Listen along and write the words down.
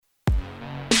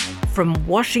From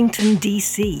Washington,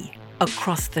 D.C.,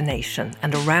 across the nation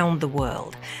and around the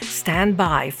world, stand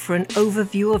by for an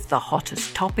overview of the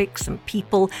hottest topics and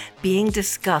people being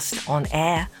discussed on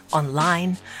air,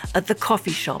 online, at the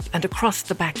coffee shop, and across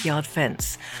the backyard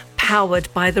fence. Powered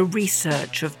by the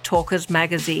research of Talkers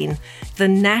Magazine, the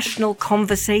national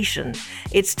conversation.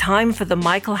 It's time for the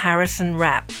Michael Harrison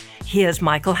Wrap. Here's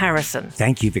Michael Harrison.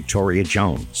 Thank you, Victoria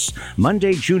Jones.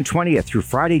 Monday, June 20th through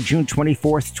Friday, June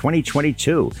 24th,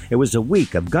 2022. It was a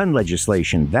week of gun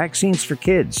legislation, vaccines for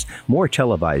kids, more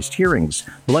televised hearings,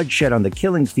 bloodshed on the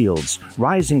killing fields,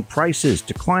 rising prices,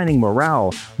 declining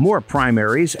morale, more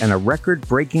primaries, and a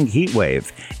record-breaking heat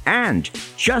wave. And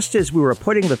just as we were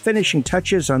putting the finishing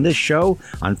touches on this show,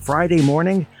 on Friday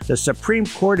morning, the Supreme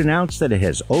Court announced that it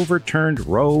has overturned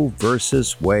Roe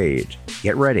versus Wade.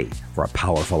 Get ready for a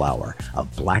powerful hour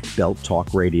of Black Belt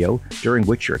Talk Radio, during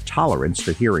which your tolerance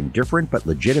for hearing different but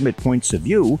legitimate points of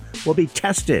view will be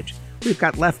tested. We've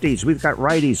got lefties, we've got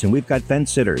righties, and we've got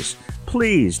fence-sitters.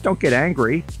 Please don't get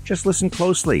angry. Just listen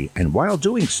closely, and while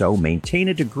doing so, maintain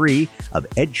a degree of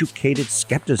educated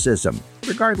skepticism,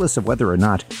 regardless of whether or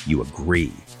not you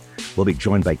agree. We'll be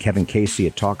joined by Kevin Casey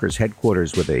at Talkers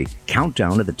headquarters with a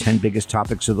countdown of the 10 biggest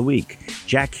topics of the week.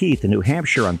 Jack Heath in New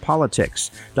Hampshire on politics.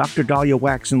 Dr. Daliah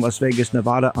Wachs in Las Vegas,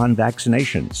 Nevada on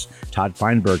vaccinations. Todd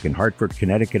Feinburg in Hartford,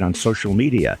 Connecticut on social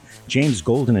media. James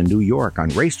Golden in New York on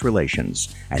race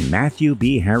relations. And Matthew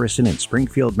B. Harrison in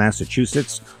Springfield,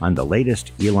 Massachusetts on the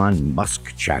latest Elon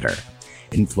Musk chatter.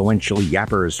 Influential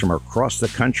yappers from across the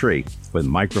country with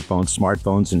microphones,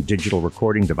 smartphones, and digital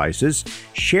recording devices,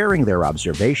 sharing their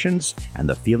observations and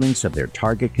the feelings of their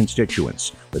target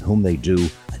constituents, with whom they do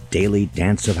a daily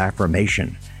dance of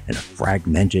affirmation in a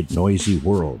fragmented, noisy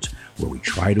world where we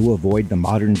try to avoid the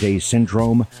modern-day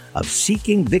syndrome of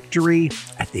seeking victory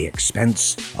at the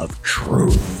expense of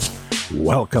truth.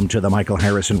 Welcome to the Michael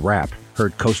Harrison Wrap,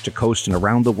 heard coast to coast and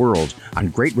around the world on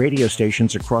great radio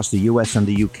stations across the U.S. and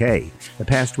the UK. The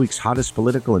past week's hottest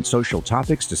political and social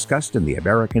topics discussed in the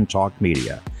American talk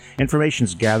media. Information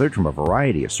is gathered from a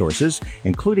variety of sources,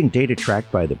 including data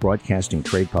tracked by the broadcasting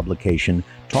trade publication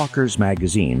Talkers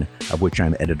Magazine, of which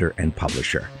I'm editor and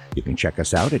publisher. You can check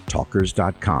us out at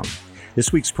talkers.com.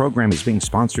 This week's program is being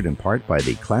sponsored in part by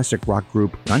the classic rock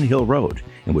group Gun Hill Road,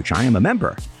 in which I am a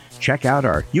member. Check out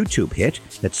our YouTube hit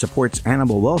that supports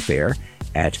animal welfare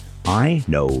at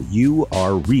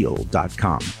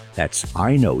iknowyouarereal.com. That's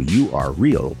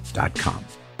iknowyouarereal.com.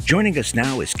 Joining us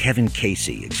now is Kevin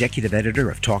Casey, executive editor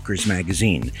of Talkers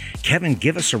Magazine. Kevin,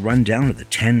 give us a rundown of the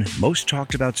 10 most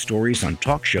talked about stories on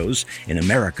talk shows in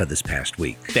America this past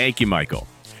week. Thank you, Michael.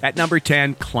 At number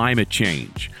 10, climate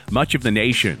change. Much of the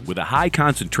nation, with a high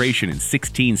concentration in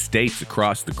 16 states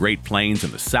across the Great Plains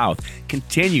and the South,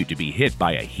 continued to be hit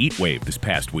by a heat wave this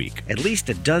past week. At least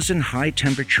a dozen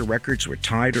high-temperature records were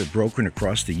tied or broken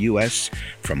across the U.S.,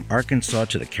 from Arkansas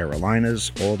to the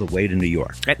Carolinas, all the way to New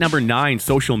York. At number 9,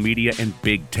 social media and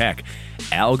big tech.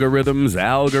 Algorithms.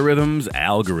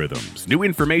 New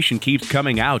information keeps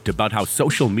coming out about how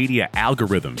social media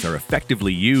algorithms are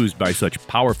effectively used by such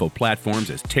powerful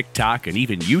platforms as TikTok and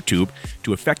even YouTube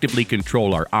to effectively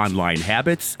control our online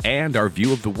habits and our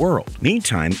view of the world.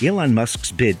 Meantime, Elon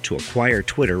Musk's bid to acquire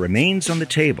Twitter remains on the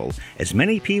table, as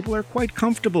many people are quite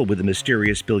comfortable with the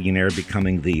mysterious billionaire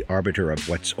becoming the arbiter of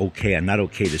what's okay and not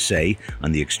okay to say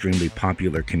on the extremely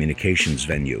popular communications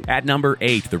venue. At number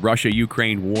 8, the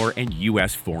Russia-Ukraine war and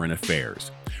U.S. foreign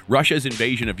affairs. Russia's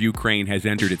invasion of Ukraine has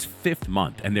entered its 5th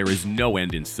month, and there is no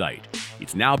end in sight.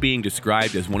 It's now being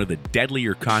described as one of the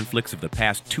deadlier conflicts of the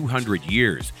past 200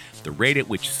 years. The rate at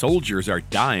which soldiers are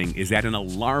dying is at an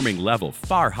alarming level,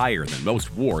 far higher than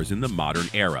most wars in the modern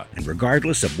era. And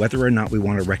regardless of whether or not we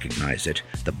want to recognize it,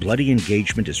 the bloody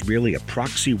engagement is really a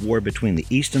proxy war between the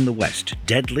East and the West,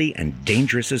 deadly and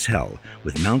dangerous as hell,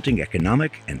 with mounting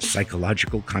economic and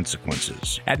psychological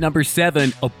consequences. At number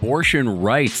 7, abortion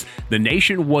rights. The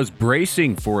nation was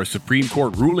bracing for a Supreme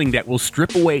Court ruling that will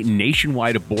strip away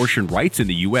nationwide abortion rights in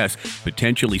the U.S.,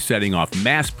 potentially setting off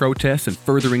mass protests and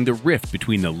furthering the rift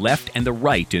between the left and the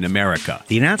right in America.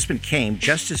 The announcement came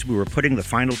just as we were putting the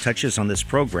final touches on this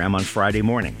program on Friday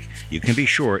morning. You can be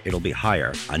sure it'll be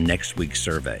higher on next week's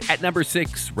survey. At number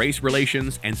 6, race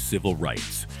relations and civil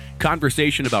rights.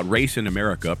 Conversation about race in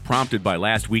America, prompted by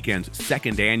last weekend's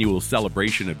second annual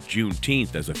celebration of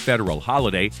Juneteenth as a federal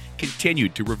holiday,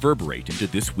 continued to reverberate into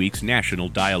this week's national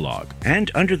dialogue. And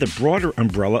under the broader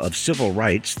umbrella of civil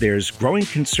rights, there's growing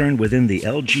concern within the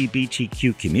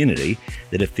LGBTQ community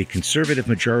that if the conservative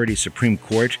majority Supreme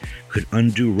Court could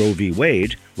undo Roe v.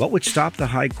 Wade, what would stop the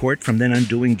High Court from then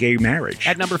undoing gay marriage?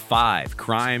 At number 5,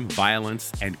 crime,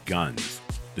 violence, and guns.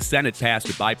 The Senate passed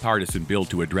a bipartisan bill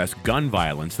to address gun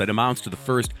violence that amounts to the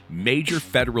first major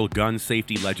federal gun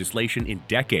safety legislation in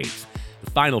decades.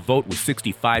 The final vote was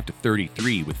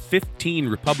 65-33, with 15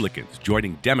 Republicans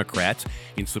joining Democrats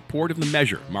in support of the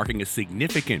measure, marking a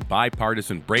significant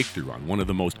bipartisan breakthrough on one of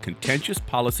the most contentious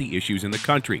policy issues in the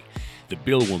country. The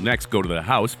bill will next go to the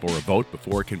House for a vote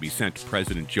before it can be sent to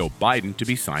President Joe Biden to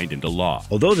be signed into law.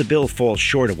 Although the bill falls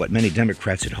short of what many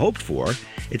Democrats had hoped for,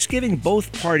 it's giving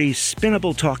both parties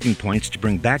spinnable talking points to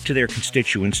bring back to their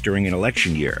constituents during an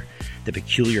election year. The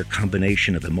peculiar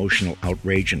combination of emotional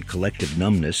outrage and collective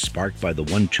numbness sparked by the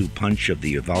 1-2 punch of the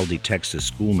Uvalde, Texas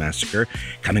school massacre,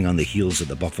 coming on the heels of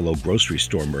the Buffalo grocery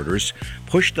store murders,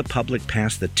 pushed the public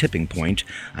past the tipping point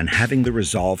on having the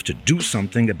resolve to do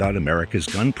something about America's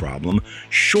gun problem,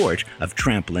 short of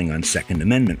trampling on Second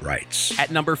Amendment rights. At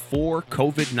number 4,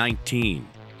 COVID-19.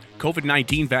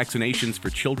 COVID-19 vaccinations for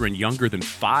children younger than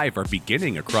 5 are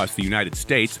beginning across the United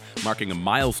States, marking a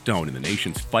milestone in the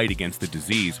nation's fight against the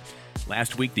disease.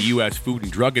 Last week, the U.S. Food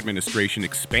and Drug Administration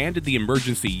expanded the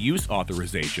emergency use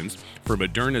authorizations for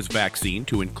Moderna's vaccine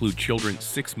to include children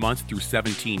 6 months through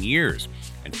 17 years,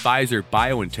 and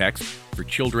Pfizer-BioNTech's for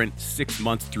children 6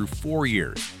 months through 4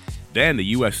 years. Then the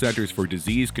U.S. Centers for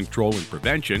Disease Control and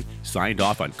Prevention signed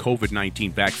off on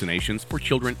COVID-19 vaccinations for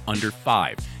children under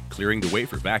 5, clearing the way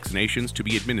for vaccinations to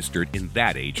be administered in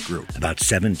that age group. About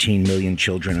 17 million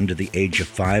children under the age of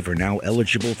 5 are now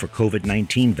eligible for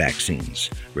COVID-19 vaccines.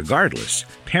 Regardless,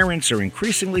 parents are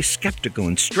increasingly skeptical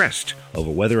and stressed over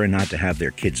whether or not to have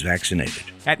their kids vaccinated.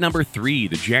 At number 3,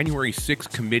 the January 6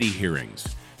 committee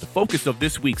hearings. The focus of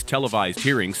this week's televised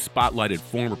hearings spotlighted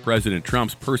former President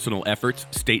Trump's personal efforts,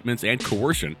 statements, and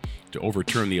coercion to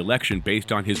overturn the election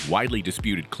based on his widely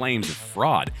disputed claims of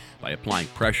fraud by applying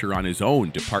pressure on his own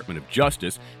Department of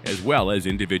Justice as well as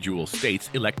individual states'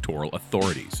 electoral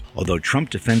authorities. Although Trump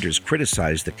defenders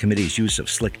criticized the committee's use of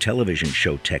slick television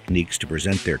show techniques to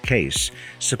present their case,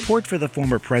 support for the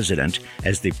former president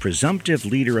as the presumptive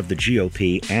leader of the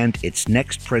GOP and its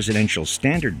next presidential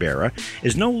standard-bearer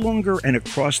is no longer an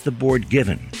across-the-board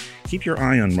given. Keep your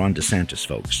eye on Ron DeSantis,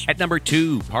 folks. At number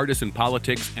 2, partisan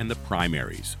politics and the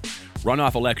primaries.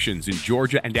 Runoff elections in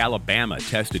Georgia and Alabama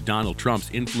tested Donald Trump's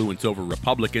influence over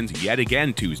Republicans yet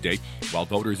again Tuesday, while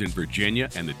voters in Virginia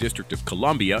and the District of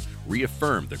Columbia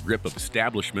reaffirmed the grip of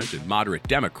establishment and moderate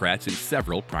Democrats in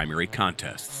several primary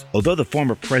contests. Although the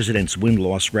former president's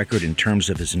win-loss record in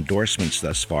terms of his endorsements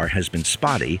thus far has been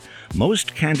spotty,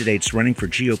 most candidates running for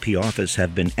GOP office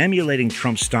have been emulating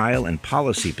Trump's style and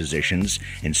policy positions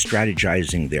in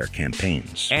strategizing their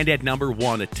campaigns. And at number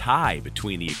 1, a tie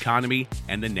between the economy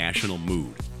and the national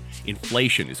mood.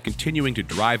 Inflation is continuing to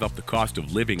drive up the cost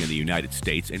of living in the United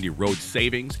States and erode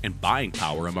savings and buying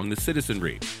power among the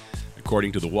citizenry.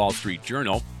 According to the Wall Street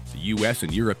Journal, the U.S.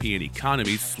 and European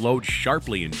economies slowed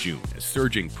sharply in June as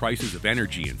surging prices of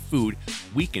energy and food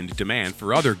weakened demand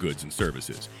for other goods and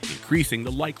services, increasing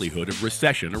the likelihood of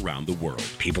recession around the world.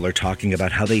 People are talking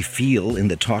about how they feel in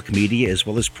the talk media as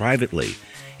well as privately.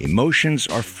 Emotions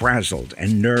are frazzled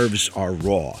and nerves are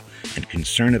raw, and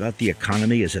concern about the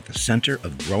economy is at the center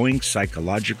of growing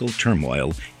psychological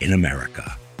turmoil in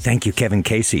America. Thank you, Kevin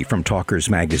Casey from Talkers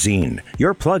Magazine.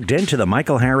 You're plugged into the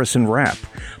Michael Harrison Wrap.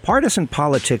 Partisan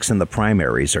politics and the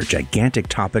primaries are gigantic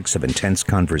topics of intense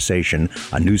conversation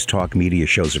on news talk media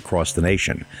shows across the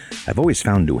nation. I've always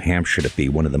found New Hampshire to be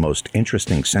one of the most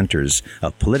interesting centers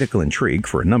of political intrigue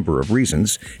for a number of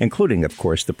reasons, including, of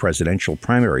course, the presidential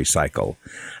primary cycle.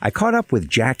 I caught up with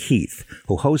Jack Heath,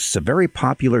 who hosts a very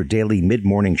popular daily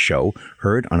mid-morning show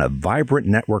heard on a vibrant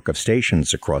network of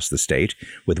stations across the state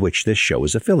with which this show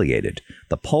is affiliated,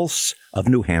 the Pulse of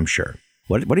New Hampshire.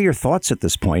 What are your thoughts at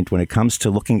this point when it comes to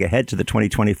looking ahead to the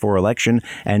 2024 election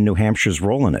and New Hampshire's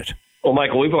role in it? Well,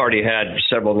 Michael, we've already had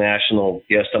several national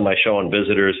guests on my show and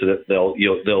visitors that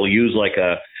they'll use like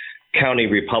a county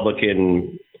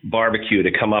Republican barbecue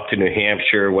to come up to New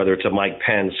Hampshire, whether it's a Mike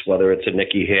Pence, whether it's a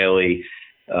Nikki Haley,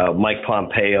 Mike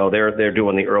Pompeo. They're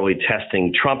doing the early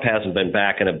testing. Trump hasn't been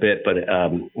back in a bit, but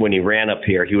when he ran up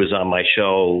here, he was on my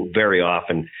show very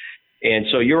often. And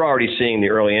so you're already seeing the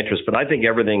early interest. But I think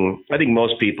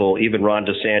most people, even Ron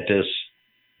DeSantis,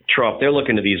 Trump, they're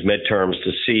looking to these midterms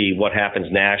to see what happens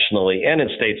nationally and in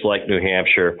states like New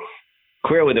Hampshire.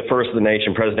 Clearly, the first of the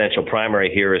nation presidential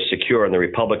primary here is secure on the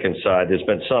Republican side. There's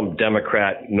been some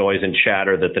Democrat noise and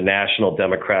chatter that the national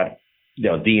Democrat,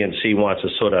 DNC, wants to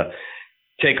sort of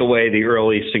take away the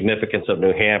early significance of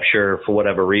New Hampshire for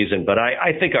whatever reason. But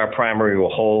I think our primary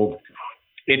will hold.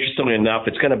 Interestingly enough,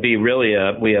 it's going to be really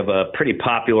we have a pretty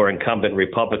popular incumbent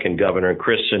Republican governor,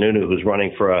 Chris Sununu, who's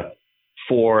running for a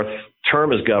fourth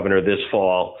term as governor this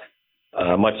fall.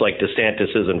 much like DeSantis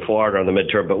is in Florida on the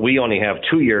midterm. But we only have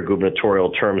 2-year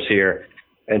gubernatorial terms here.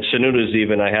 And Sununu's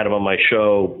I had him on my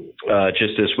show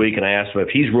just this week, and I asked him if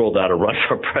he's ruled out a run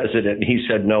for president, and he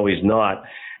said no, he's not.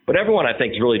 But everyone, I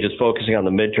think, is really just focusing on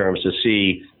the midterms to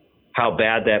see how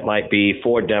bad that might be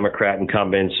for Democrat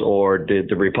incumbents, or did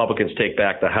the Republicans take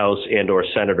back the House and or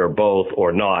Senate or both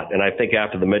or not? And I think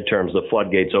after the midterms, the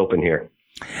floodgates open here.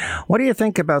 What do you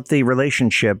think about the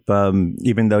relationship,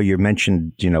 even though you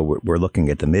mentioned, we're looking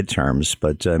at the midterms,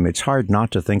 but it's hard not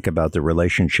to think about the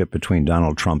relationship between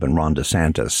Donald Trump and Ron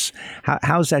DeSantis.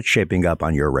 How's that shaping up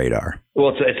on your radar?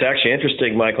 Well, it's actually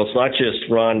interesting, Michael. It's not just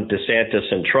Ron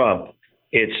DeSantis and Trump.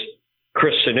 It's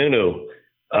Chris Sununu,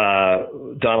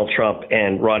 Donald Trump,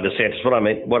 and Ron DeSantis.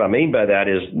 What I mean by that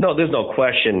is, no, there's no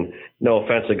question, no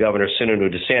offense to Governor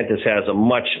Sununu, DeSantis has a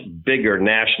much bigger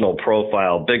national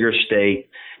profile, bigger state.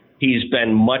 He's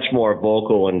been much more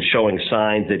vocal and showing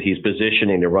signs that he's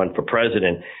positioning to run for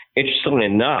president. Interestingly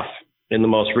enough, in the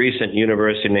most recent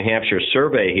University of New Hampshire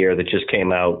survey here that just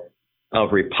came out of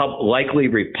likely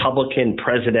Republican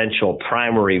presidential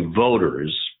primary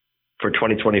voters for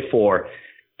 2024,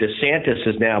 DeSantis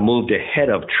has now moved ahead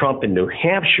of Trump in New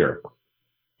Hampshire.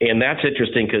 And that's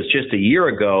interesting because just a year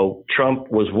ago,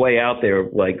 Trump was way out there,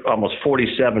 like almost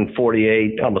 47,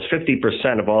 48, almost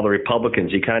 50% of all the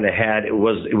Republicans he kind of had. It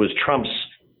was Trump's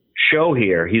show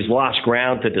here. He's lost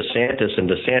ground to DeSantis, and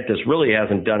DeSantis really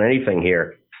hasn't done anything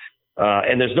here.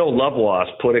 And there's no love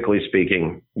lost, politically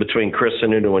speaking, between Chris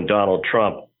Sununu and Donald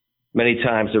Trump. Many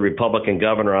times the Republican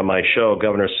governor on my show,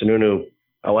 Governor Sununu,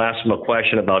 I'll ask him a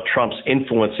question about Trump's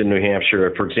influence in New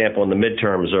Hampshire, for example, in the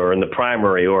midterms or in the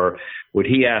primary, or would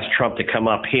he ask Trump to come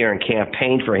up here and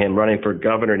campaign for him running for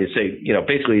governor? And he'd say,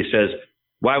 basically he says,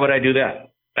 why would I do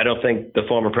that? I don't think the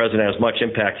former president has much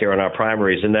impact here on our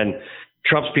primaries. And then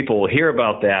Trump's people will hear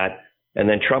about that, and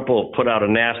then Trump will put out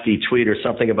a nasty tweet or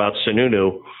something about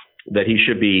Sununu that he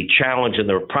should be challenged in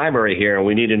the primary here, and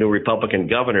we need a new Republican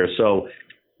governor. So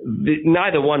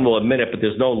neither one will admit it, but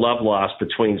there's no love lost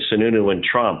between Sununu and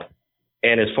Trump.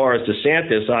 And as far as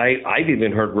DeSantis, I've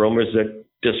even heard rumors that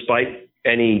despite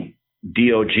any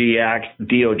DOJ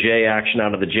action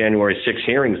out of the January 6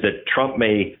 hearings, that Trump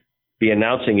may be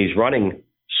announcing he's running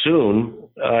soon.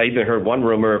 I even heard one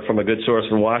rumor from a good source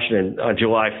from Washington on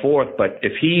July 4th. But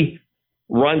if he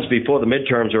runs before the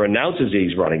midterms or announces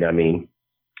he's running,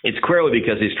 it's clearly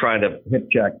because he's trying to hip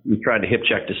check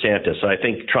DeSantis. I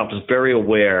think Trump is very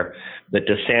aware that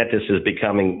DeSantis is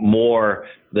becoming more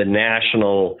the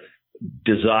national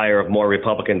desire of more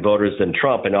Republican voters than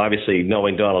Trump. And obviously,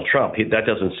 knowing Donald Trump, that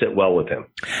doesn't sit well with him.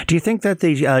 Do you think that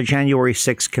the January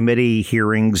 6 committee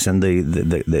hearings and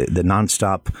the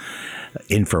nonstop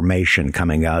information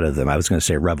coming out of them, I was going to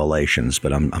say revelations,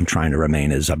 but I'm trying to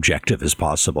remain as objective as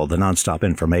possible, the nonstop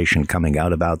information coming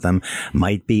out about them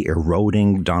might be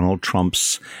eroding Donald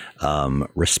Trump's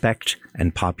respect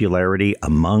and popularity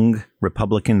among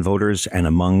Republican voters and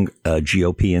among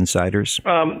GOP insiders?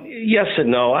 Yes and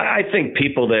no. I think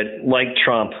people that like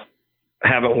Trump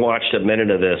haven't watched a minute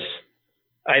of this.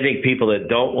 I think people that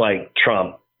don't like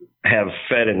Trump have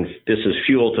fed, and this is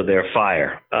fuel to their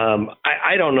fire.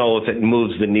 I don't know if it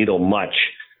moves the needle much.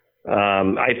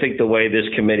 I think the way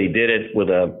this committee did it with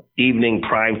a evening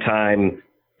primetime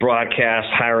broadcast,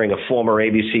 hiring a former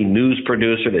ABC news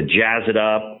producer to jazz it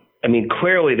up.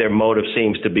 Clearly their motive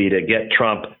seems to be to get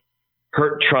Trump,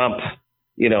 hurt Trump,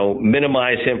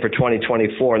 minimize him for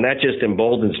 2024. And that just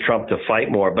emboldens Trump to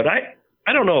fight more. But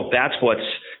I don't know if that's what's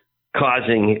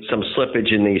causing some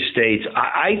slippage in these states.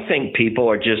 I think people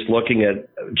are just looking at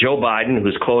Joe Biden,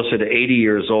 who's closer to 80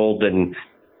 years old than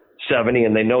 70,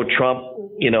 and they know Trump,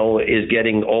 is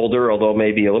getting older, although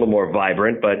maybe a little more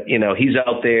vibrant. But, he's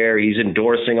out there, he's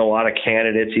endorsing a lot of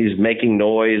candidates, he's making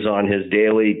noise on his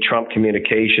daily Trump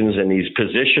communications, and he's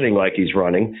positioning like he's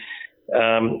running.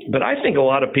 But I think a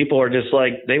lot of people are just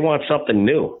like, they want something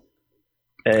new.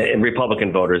 And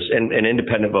Republican voters and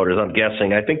independent voters, I'm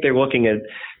guessing. I think they're looking at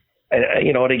a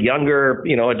younger, a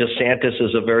DeSantis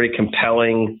is a very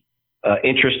compelling,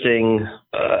 interesting,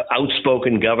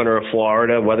 outspoken governor of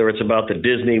Florida, whether it's about the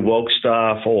Disney woke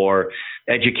stuff or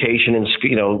education and,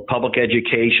 public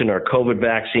education or COVID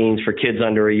vaccines for kids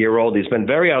under a year old. He's been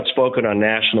very outspoken on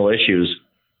national issues.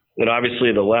 And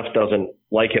obviously the left doesn't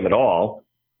like him at all.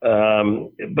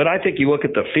 But I think you look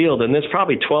at the field and there's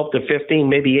probably 12 to 15,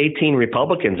 maybe 18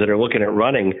 Republicans that are looking at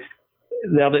running.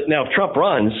 Now if Trump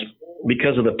runs,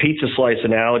 because of the pizza slice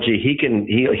analogy,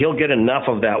 he'll get enough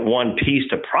of that one piece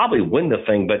to probably win the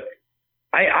thing. But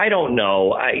I don't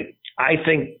know. I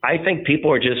I think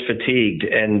people are just fatigued.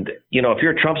 And, if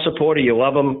you're a Trump supporter, you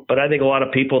love him. But I think a lot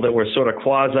of people that were sort of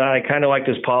quasi, kind of liked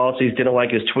his policies, didn't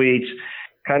like his tweets,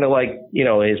 kind of like,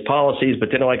 his policies, but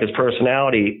didn't like his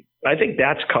personality. I think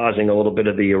that's causing a little bit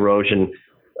of the erosion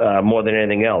more than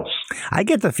anything else. I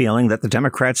get the feeling that the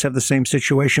Democrats have the same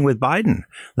situation with Biden,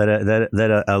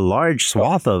 that a large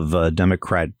swath of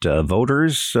Democrat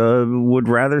voters would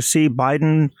rather see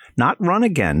Biden not run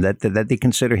again, that they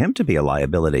consider him to be a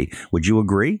liability. Would you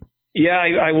agree? Yeah,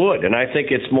 I would. And I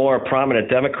think it's more prominent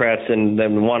Democrats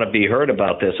than want to be heard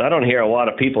about this. I don't hear a lot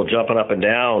of people jumping up and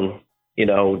down,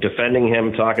 defending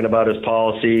him, talking about his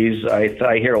policies.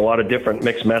 I hear a lot of different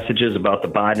mixed messages about the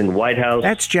Biden White House.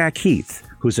 That's Jack Heath,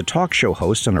 who's a talk show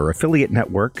host on our affiliate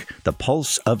network, the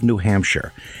Pulse of New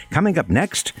Hampshire. Coming up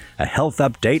next, a health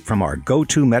update from our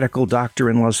go-to medical doctor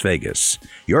in Las Vegas.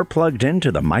 You're plugged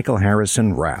into the Michael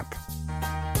Harrison Wrap.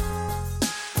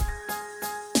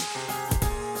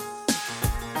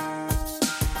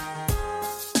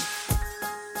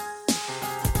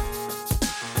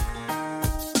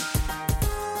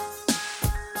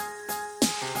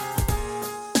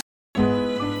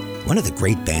 One of the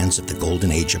great bands of the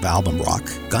golden age of album rock,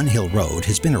 Gun Hill Road,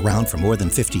 has been around for more than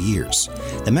 50 years.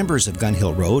 The members of Gun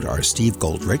Hill Road are Steve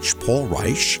Goldrich, Paul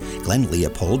Reich, Glenn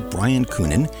Leopold, Brian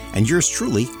Coonan, and yours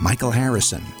truly, Michael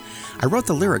Harrison. I wrote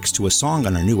the lyrics to a song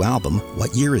on our new album,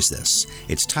 What Year Is This?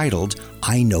 It's titled,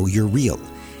 I Know You're Real.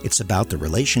 It's about the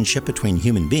relationship between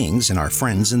human beings and our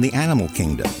friends in the animal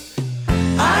kingdom.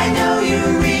 I know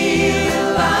you're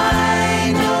real,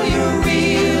 I know you're real.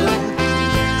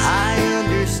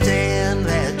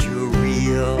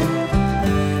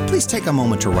 Please take a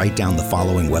moment to write down the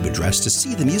following web address to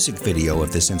see the music video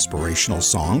of this inspirational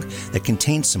song that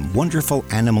contains some wonderful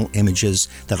animal images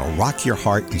that'll rock your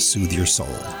heart and soothe your soul.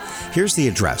 Here's the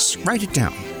address. Write it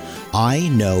down.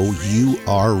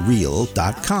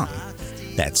 iknowyouarereal.com.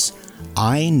 That's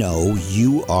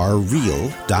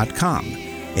iknowyouarereal.com.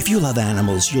 If you love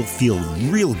animals, you'll feel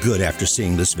real good after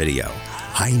seeing this video.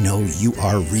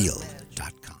 iknowyouarereal.com.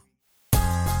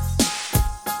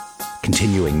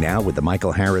 Continuing now with the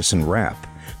Michael Harrison Wrap.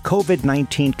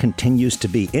 COVID-19 continues to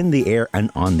be in the air and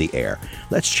on the air.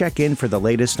 Let's check in for the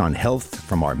latest on health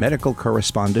from our medical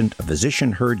correspondent, a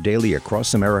physician heard daily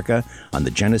across America on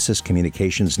the Genesis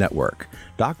Communications Network,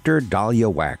 Dr.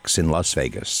 Daliah Wachs in Las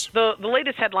Vegas. The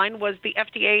latest headline was the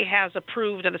FDA has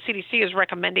approved and the CDC is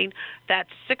recommending that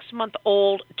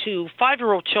 6-month-old to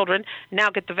 5-year-old children now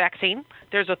get the vaccine.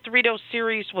 There's a 3-dose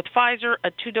series with Pfizer,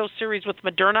 a 2-dose series with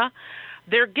Moderna.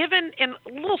 They're given in a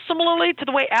little similarly to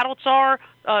the way adults are,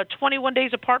 21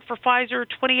 days apart for Pfizer,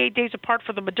 28 days apart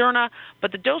for the Moderna,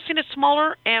 but the dosing is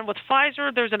smaller, and with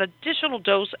Pfizer, there's an additional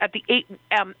dose at the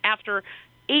after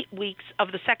 8 weeks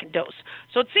of the second dose.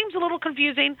 So it seems a little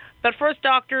confusing, but for us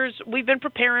doctors, we've been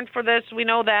preparing for this. We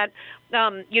know that,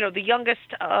 the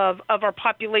youngest of our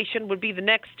population would be the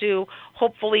next to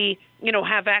hopefully,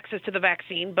 have access to the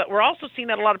vaccine, but we're also seeing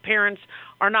that a lot of parents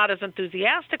are not as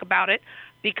enthusiastic about it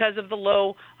because of the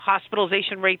low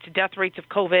hospitalization rates, death rates of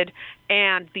COVID,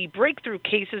 and the breakthrough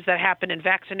cases that happen in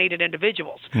vaccinated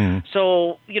individuals.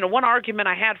 So, one argument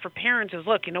I had for parents is,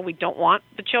 look, we don't want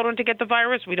the children to get the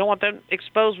virus. We don't want them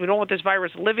exposed. We don't want this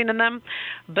virus living in them.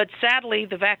 But sadly,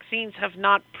 the vaccines have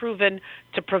not proven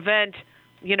to prevent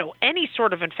any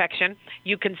sort of infection.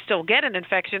 You can still get an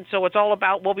infection. So it's all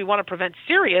about, we want to prevent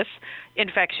serious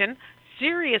infection,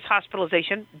 serious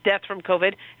hospitalization, death from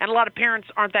COVID, and a lot of parents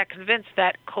aren't that convinced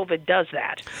that COVID does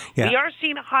that. Yeah. We are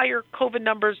seeing higher COVID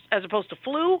numbers as opposed to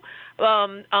flu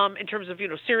in terms of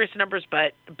serious numbers,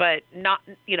 but not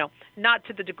not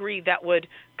to the degree that would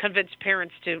convince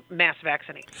parents to mass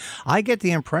vaccinate. I get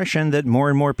the impression that more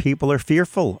and more people are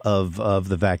fearful of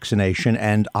the vaccination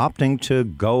and opting to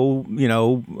go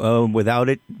without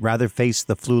it, rather face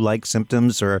the flu-like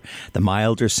symptoms or the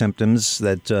milder symptoms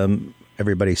that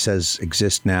everybody says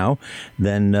exist now,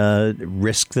 then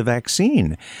risk the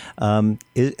vaccine.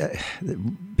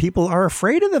 People are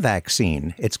afraid of the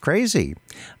vaccine. It's crazy.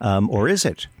 Or is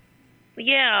it?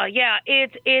 Yeah.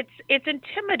 It's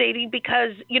intimidating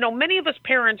because, many of us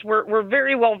parents, we're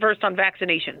very well versed on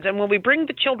vaccinations. And when we bring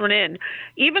the children in,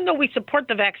 even though we support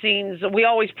the vaccines, we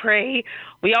always pray,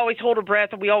 we always hold our breath,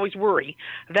 and we always worry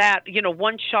that,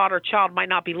 one shot or child might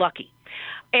not be lucky.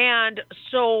 And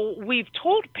so we've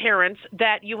told parents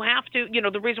that you have to,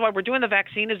 the reason why we're doing the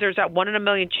vaccine is there's that 1 in a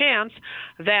million chance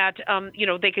that,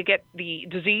 they could get the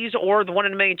disease, or the 1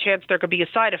 in a million chance there could be a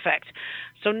side effect.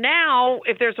 So now,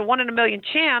 if there's a 1 in a million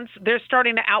chance, they're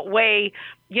starting to outweigh,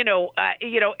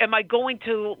 am I going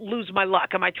to lose my luck?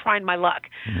 Am I trying my luck?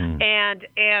 And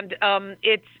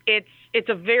it's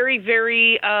a very,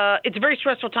 very it's a very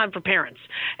stressful time for parents,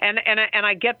 and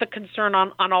I get the concern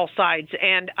on all sides.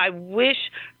 And I wish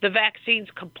the vaccines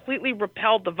completely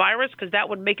repelled the virus, because that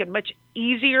would make it much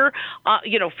easier,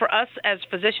 for us as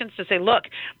physicians to say, look,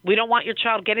 we don't want your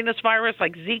child getting this virus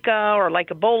like Zika or like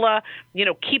Ebola.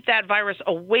 Keep that virus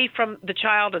away from the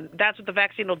child, and that's what the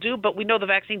vaccine will do. But we know the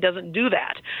vaccine doesn't do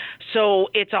that, so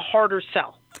it's a harder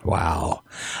sell. Wow.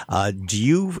 Are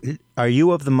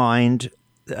you of the mind,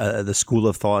 the school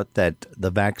of thought, that the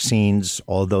vaccines,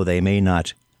 although they may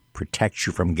not protect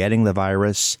you from getting the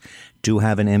virus, do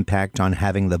have an impact on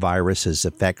having the virus's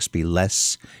effects be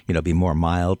less, be more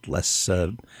mild, less,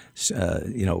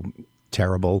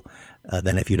 terrible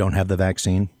than if you don't have the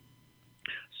vaccine?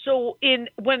 So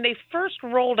when they first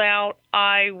rolled out,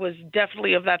 I was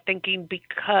definitely of that thinking,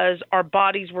 because our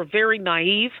bodies were very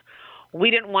naive. We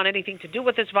didn't want anything to do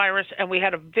with this virus, and we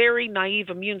had a very naive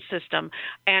immune system,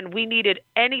 and we needed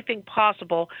anything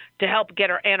possible to help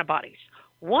get our antibodies.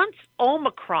 Once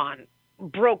Omicron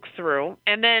broke through,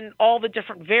 and then all the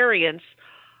different variants,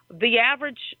 the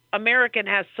average American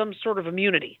has some sort of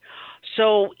immunity.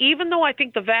 So even though I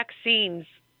think the vaccines,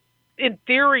 in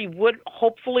theory, would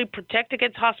hopefully protect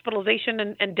against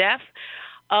hospitalization and death,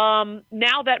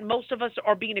 now that most of us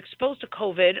are being exposed to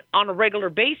COVID on a regular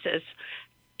basis,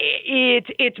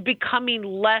 it's becoming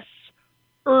less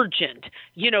urgent,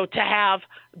 to have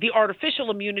the artificial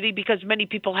immunity, because many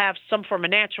people have some form of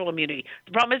natural immunity.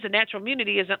 The problem is the natural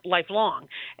immunity isn't lifelong,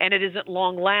 and it isn't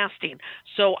long-lasting.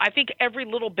 So I think every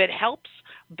little bit helps,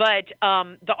 but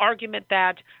the argument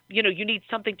that, you need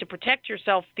something to protect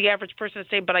yourself, the average person is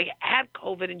saying, but I had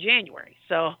COVID in January.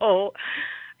 So,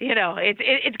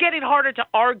 it's getting harder to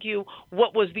argue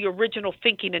what was the original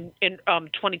thinking in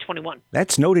 2021.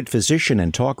 That's noted physician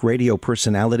and talk radio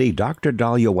personality Dr.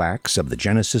 Daliah Wachs of the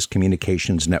Genesis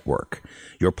Communications Network.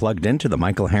 You're plugged into the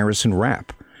Michael Harrison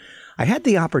Wrap. I had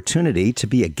the opportunity to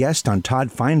be a guest on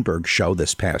Todd Feinberg's show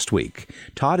this past week.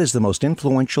 Todd is the most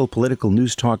influential political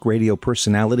news talk radio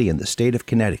personality in the state of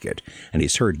Connecticut, and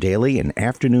he's heard daily and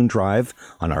afternoon drive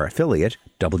on our affiliate,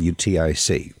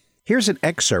 WTIC. Here's an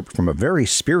excerpt from a very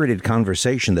spirited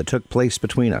conversation that took place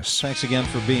between us. Thanks again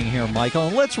for being here, Michael.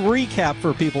 And let's recap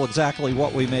for people exactly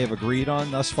what we may have agreed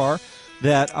on thus far.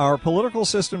 That our political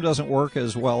system doesn't work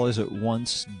as well as it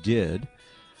once did.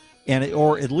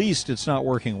 Or at least it's not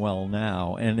working well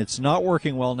now. And it's not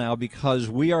working well now because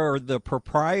we are the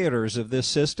proprietors of this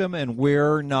system and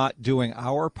we're not doing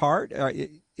our part.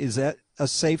 Is that a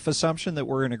safe assumption that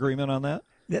we're in agreement on that?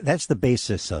 That's the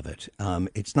basis of it.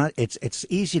 It's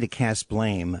easy to cast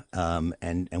blame,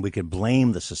 and we could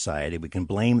blame the society. We can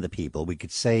blame the people. We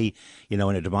could say, in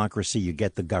a democracy, you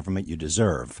get the government you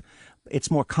deserve. It's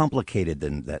more complicated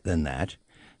than that.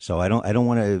 So I don't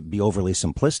want to be overly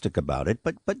simplistic about it.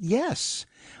 But yes,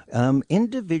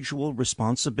 individual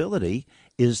responsibility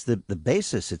is the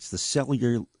basis. It's the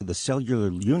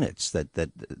cellular units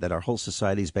that our whole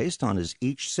society is based on. Is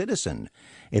each citizen.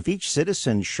 If each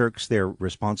citizen shirks their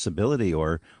responsibility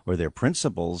or their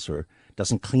principles, or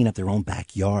doesn't clean up their own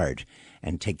backyard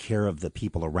and take care of the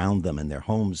people around them and their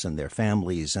homes and their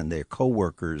families and their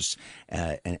coworkers,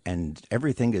 and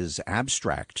everything is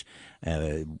abstract.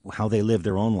 How they live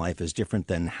their own life is different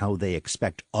than how they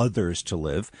expect others to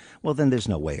live. Well, then there's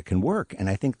no way it can work. And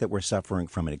I think that we're suffering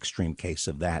from an extreme case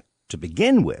of that to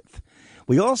begin with.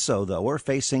 We also, though, are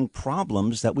facing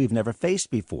problems that we've never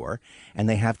faced before, and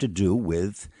they have to do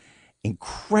with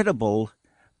incredible,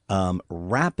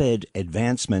 rapid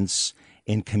advancements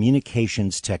in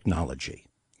communications technology.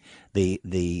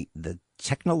 The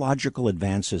technological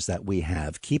advances that we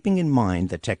have, keeping in mind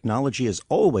that technology is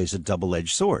always a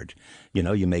double-edged sword.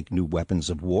 You make new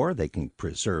weapons of war. They can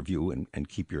preserve you and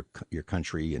keep your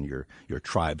country and your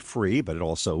tribe free, but it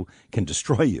also can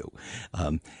destroy you.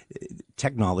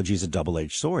 Technology is a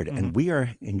double-edged sword, and we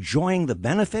are enjoying the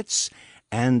benefits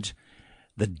and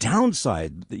the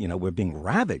downside. We're being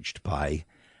ravaged by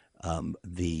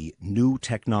the new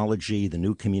technology, the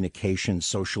new communication,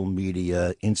 social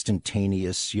media,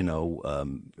 instantaneous,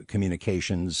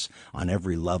 communications on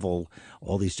every level,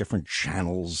 all these different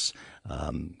channels,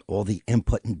 all the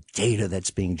input and data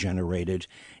that's being generated.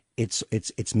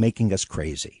 It's making us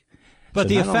crazy. But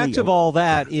the effect of all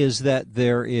that is that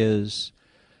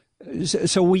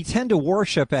so we tend to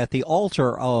worship at the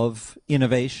altar of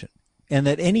innovation. And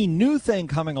that any new thing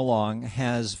coming along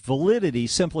has validity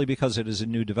simply because it is a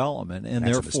new development, and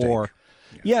that's therefore,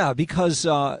 because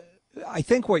I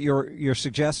think what you're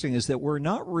suggesting is that we're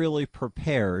not really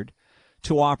prepared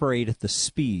to operate at the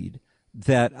speed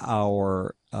that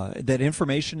that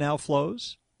information now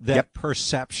flows, that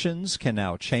perceptions can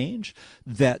now change,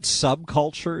 that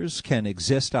subcultures can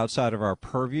exist outside of our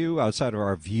purview, outside of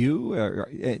our view,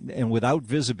 and without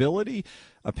visibility,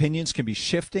 opinions can be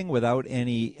shifting without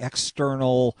any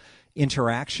external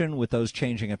interaction with those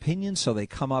changing opinions, so they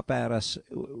come up at us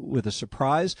with a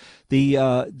surprise.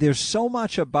 There's so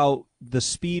much about the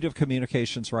speed of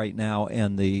communications right now,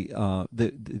 and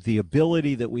the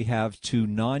ability that we have to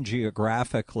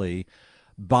non-geographically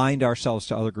bind ourselves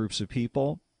to other groups of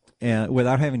people, and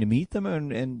without having to meet them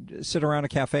and sit around a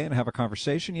cafe and have a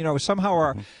conversation. Somehow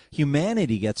our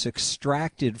humanity gets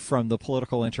extracted from the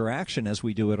political interaction as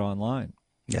we do it online.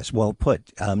 Yes, well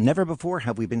put. Never before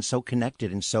have we been so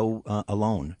connected and so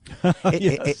alone.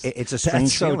 It's a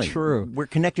strange feeling. That's so true. We're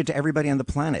connected to everybody on the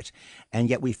planet, and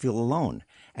yet we feel alone.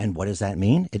 And what does that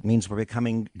mean? It means we're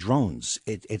becoming drones.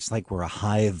 It's like we're a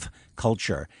hive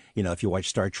culture. If you watch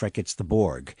Star Trek, it's the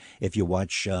Borg. If you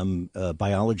watch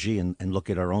biology and look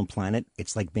at our own planet,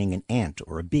 it's like being an ant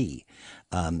or a bee.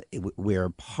 We're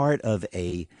part of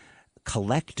a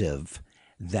collective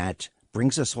that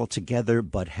brings us all together,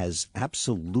 but has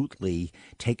absolutely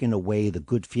taken away the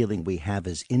good feeling we have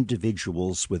as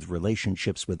individuals with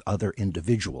relationships with other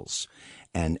individuals.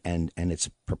 And it's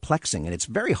perplexing, and it's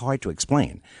very hard to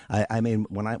explain. I mean,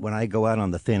 when I go out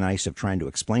on the thin ice of trying to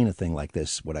explain a thing like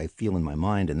this, what I feel in my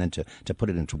mind, and then to put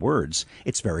it into words,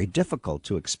 it's very difficult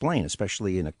to explain,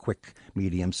 especially in a quick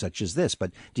medium such as this.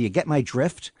 But do you get my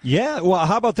drift? Yeah. Well,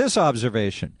 how about this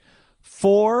observation?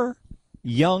 4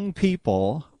 young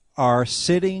people are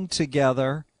sitting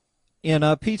together in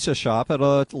a pizza shop at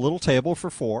a little table for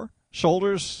 4,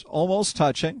 shoulders almost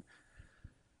touching,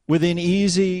 within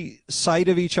easy sight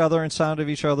of each other and sound of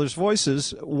each other's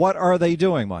voices. What are they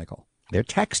doing, Michael? They're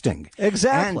texting.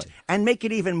 Exactly. And make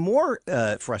it even more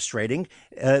frustrating,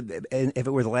 and if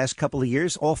it were the last couple of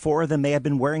years, all 4 of them may have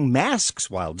been wearing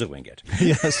masks while doing it.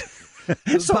 Yes.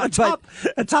 So on top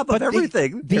of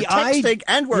everything, they're texting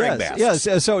and wearing masks.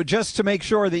 Yes, so just to make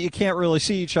sure that you can't really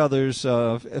see each other's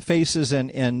faces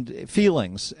and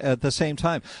feelings at the same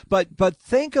time. But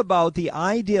think about the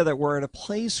idea that we're at a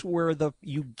place where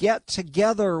you get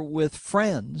together with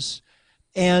friends,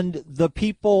 and the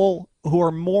people who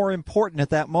are more important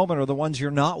at that moment are the ones you're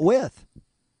not with.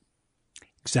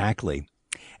 Exactly.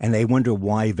 And they wonder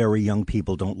why very young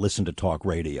people don't listen to talk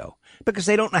radio. Because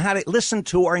they don't know how to listen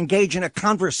to or engage in a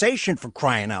conversation, for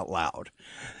crying out loud.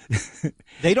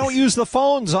 They don't use the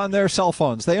phones on their cell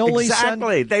phones. They only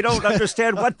They don't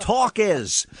understand what talk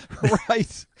is.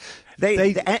 Right.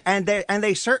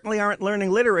 They certainly aren't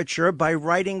learning literature by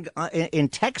writing in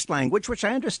text language, which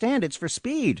I understand it's for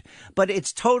speed, but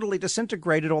it's totally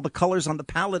disintegrated all the colors on the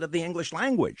palette of the English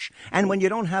language. And when you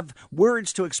don't have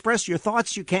words to express your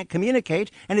thoughts, you can't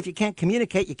communicate. And if you can't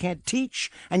communicate, you can't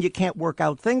teach, and you can't work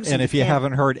out things. And if you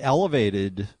haven't heard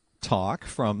elevated talk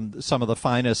from some of the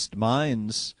finest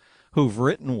minds who've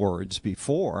written words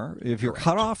before, if you're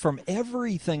cut off from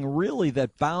everything really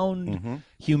that bound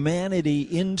humanity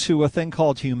into a thing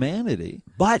called humanity.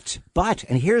 But,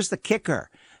 and here's the kicker,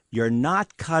 you're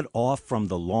not cut off from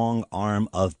the long arm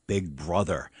of Big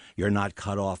Brother. You're not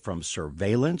cut off from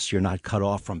surveillance. You're not cut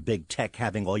off from big tech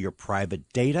having all your private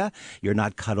data. You're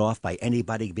not cut off by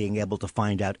anybody being able to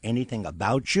find out anything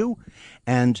about you.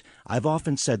 And I've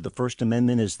often said the First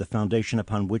Amendment is the foundation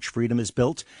upon which freedom is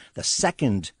built. The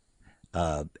second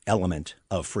element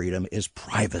of freedom is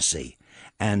privacy.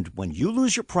 And when you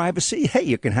lose your privacy, hey,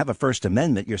 you can have a First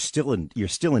Amendment. You're still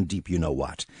in deep you know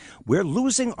what. We're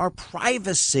losing our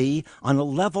privacy on a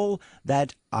level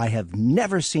that I have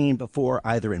never seen before,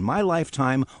 either in my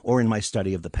lifetime or in my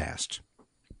study of the past.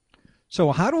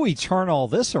 So how do we turn all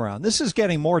this around? This is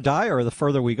getting more dire the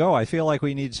further we go. I feel like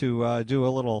we need to do a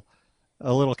little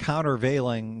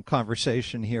countervailing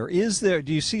conversation here.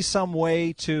 Do you see some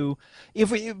way to,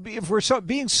 if we're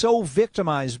being so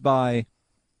victimized by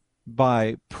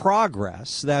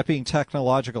progress, that being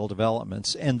technological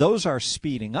developments, and those are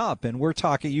speeding up, and we're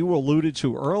talking, you alluded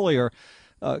to earlier,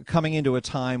 coming into a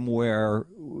time where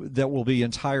that will be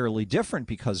entirely different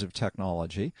because of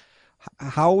technology.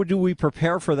 How do we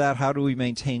prepare for that? How do we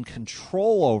maintain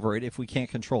control over it if we can't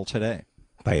control today?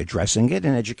 By addressing it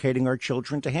and educating our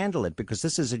children to handle it, because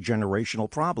this is a generational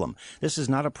problem. This is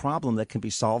not a problem that can be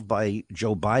solved by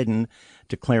Joe Biden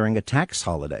declaring a tax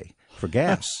holiday for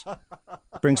gas.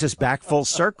 Brings us back full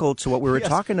circle to what we were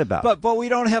talking about. But we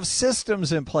don't have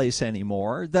systems in place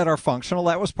anymore that are functional.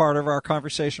 That was part of our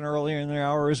conversation earlier in the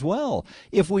hour as well.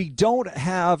 If we don't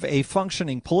have a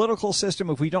functioning political system,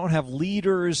 if we don't have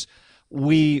leaders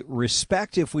we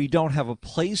respect if we don't have a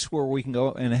place where we can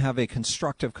go and have a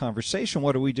constructive conversation?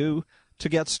 What do we do to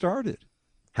get started?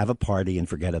 Have a party and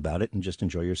forget about it and just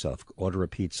enjoy yourself. Order a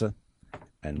pizza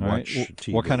and watch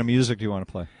TV. What kind of music do you want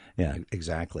to play? Yeah,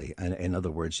 exactly. And in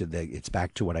other words, it's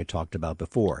back to what I talked about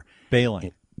before.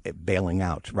 Bailing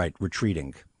out, right,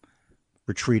 retreating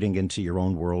into your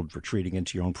own world, retreating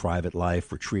into your own private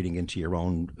life, retreating into your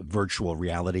own virtual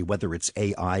reality, whether it's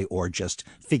AI or just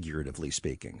figuratively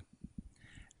speaking.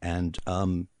 And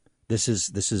this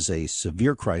is a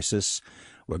severe crisis.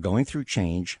 We're going through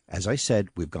change. As I said,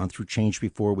 we've gone through change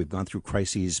before. We've gone through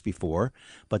crises before.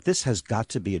 But this has got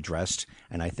to be addressed.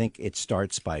 And I think it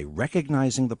starts by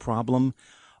recognizing the problem,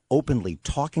 openly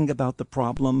talking about the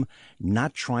problem,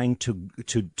 not trying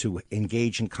to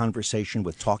engage in conversation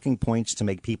with talking points to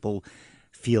make people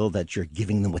feel that you're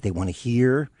giving them what they want to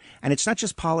hear. And it's not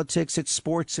just politics, it's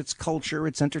sports, it's culture,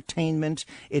 it's entertainment,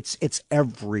 it's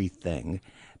everything.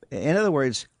 In other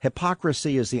words,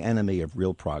 hypocrisy is the enemy of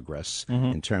real progress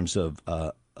in terms of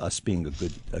us being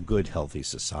a good, healthy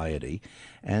society.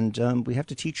 And we have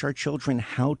to teach our children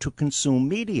how to consume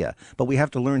media, but we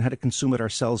have to learn how to consume it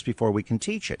ourselves before we can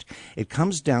teach it. It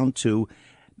comes down to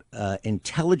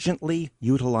intelligently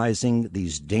utilizing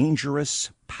these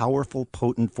dangerous, powerful,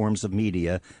 potent forms of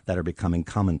media that are becoming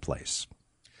commonplace.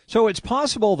 So it's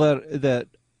possible that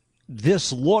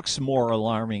this looks more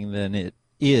alarming than it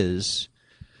is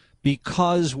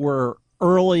because we're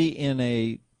early in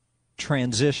a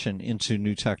transition into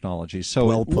new technology.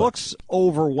 So it looks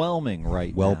overwhelming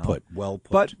right now. Well put.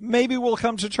 But maybe we'll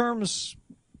come to terms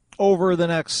over the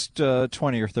next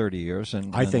 20 or 30 years.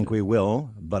 I think we will,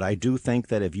 but I do think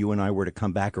that if you and I were to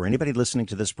come back, or anybody listening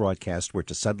to this broadcast were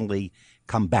to suddenly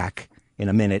come back in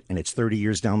a minute and it's 30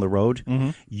 years down the road,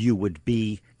 you would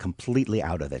be completely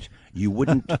out of it. You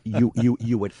wouldn't,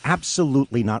 you would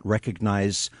absolutely not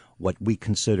recognize what we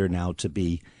consider now to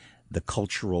be the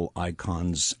cultural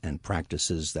icons and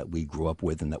practices that we grew up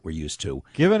with and that we're used to.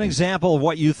 Give an example of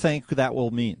what you think that will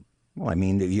mean. Well, I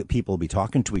mean, people will be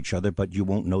talking to each other, but you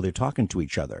won't know they're talking to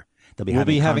each other. We'll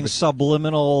be having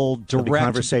subliminal,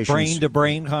 direct,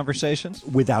 brain-to-brain conversations?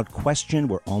 Without question,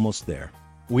 we're almost there.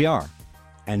 We are.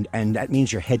 And that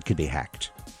means your head could be hacked.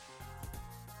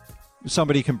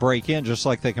 Somebody can break in just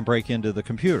like they can break into the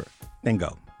computer.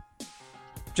 Bingo.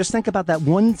 Just think about that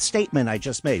one statement I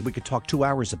just made. We could talk 2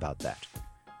 hours about that.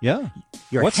 Yeah.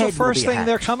 What's the first thing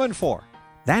they're coming for?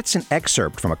 That's an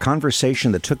excerpt from a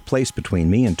conversation that took place between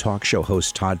me and talk show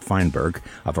host Todd Feinberg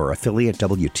of our affiliate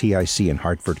WTIC in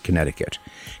Hartford, Connecticut.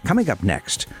 Coming up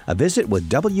next, a visit with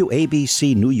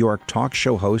WABC New York talk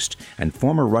show host and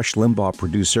former Rush Limbaugh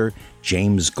producer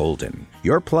James Golden.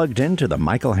 You're plugged into the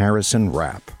Michael Harrison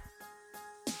Wrap.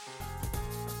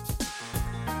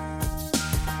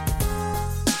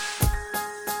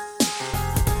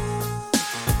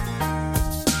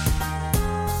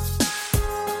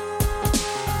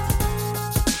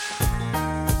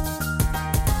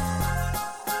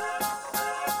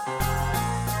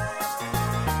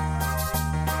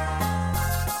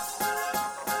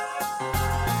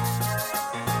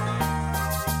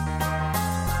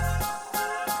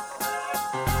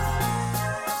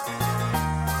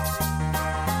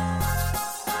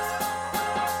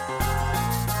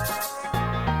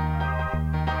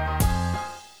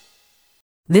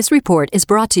 This report is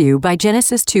brought to you by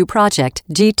Genesis 2 Project,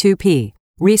 G2P.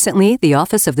 Recently, the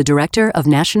Office of the Director of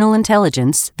National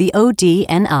Intelligence, the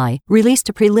ODNI, released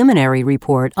a preliminary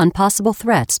report on possible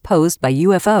threats posed by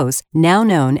UFOs, now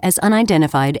known as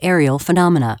Unidentified Aerial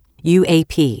Phenomena,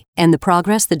 UAP, and the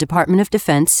progress the Department of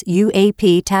Defense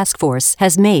UAP Task Force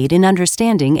has made in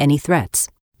understanding any threats.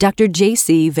 Dr.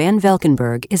 J.C. Van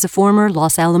Velkenburg is a former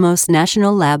Los Alamos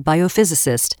National Lab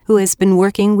biophysicist who has been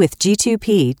working with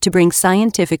G2P to bring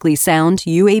scientifically sound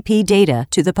UAP data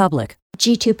to the public.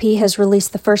 G2P has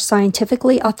released the first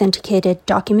scientifically authenticated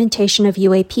documentation of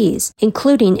UAPs,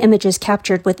 including images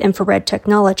captured with infrared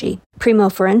technology. Primo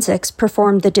Forensics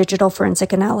performed the digital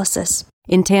forensic analysis.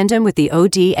 In tandem with the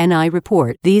ODNI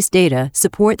report, these data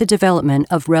support the development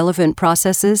of relevant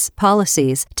processes,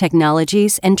 policies,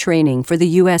 technologies, and training for the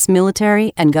U.S.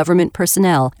 military and government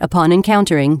personnel upon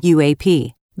encountering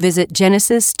UAP. Visit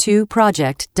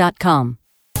genesis2project.com.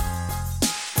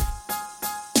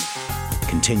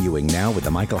 Continuing now with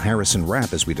the Michael Harrison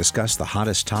Wrap as we discuss the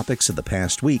hottest topics of the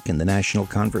past week in the national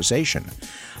conversation.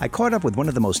 I caught up with one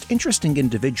of the most interesting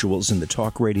individuals in the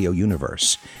talk radio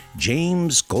universe,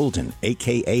 James Golden,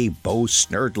 a.k.a. Bo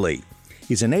Snerdley.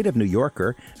 He's a native New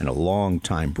Yorker and a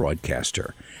long-time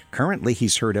broadcaster. Currently,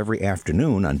 he's heard every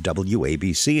afternoon on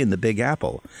WABC in the Big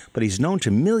Apple, but he's known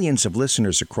to millions of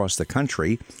listeners across the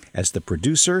country as the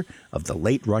producer of the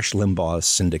late Rush Limbaugh's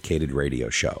syndicated radio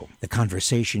show. The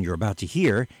conversation you're about to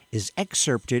hear is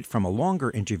excerpted from a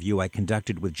longer interview I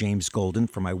conducted with James Golden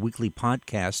for my weekly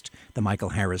podcast, The Michael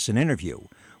Harrison Interview.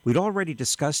 We'd already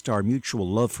discussed our mutual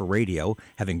love for radio,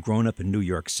 having grown up in New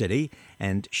York City,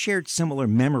 and shared similar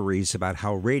memories about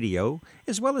how radio,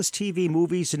 as well as TV,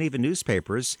 movies, and even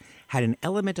newspapers, had an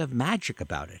element of magic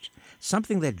about it,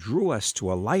 something that drew us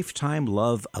to a lifetime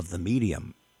love of the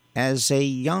medium. As a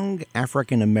young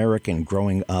African-American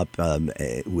growing up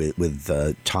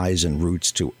with ties and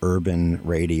roots to urban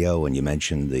radio, and you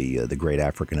mentioned the great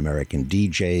African-American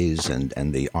DJs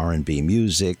and the R&B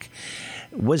music,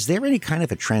 was there any kind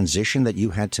of a transition that you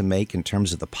had to make in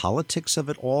terms of the politics of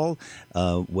it all?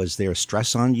 Was there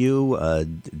stress on you?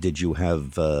 Did you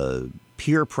have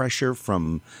peer pressure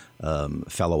from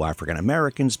fellow African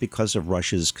Americans because of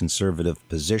Rush's conservative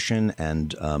position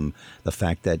and the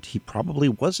fact that he probably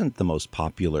wasn't the most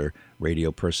popular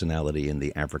radio personality in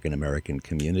the African American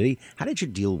community? How did you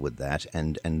deal with that?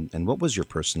 And what was your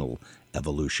personal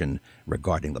evolution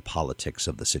regarding the politics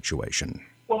of the situation?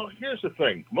 Well, here's the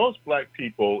thing. Most black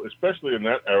people, especially in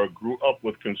that era, grew up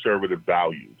with conservative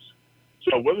values.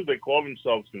 So whether they call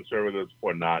themselves conservatives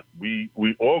or not, we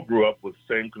all grew up with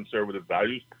the same conservative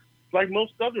values, like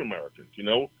most other Americans.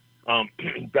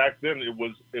 Back then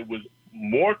it was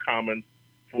more common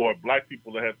for black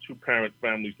people to have two-parent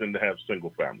families than to have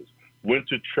single families. Went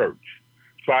to church,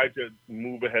 tried to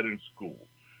move ahead in school.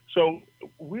 So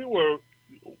we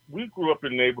grew up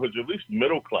in neighborhoods, at least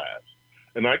middle class.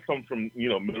 And I come from,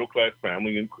 middle-class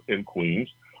family in Queens.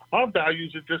 Our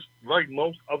values are just like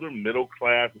most other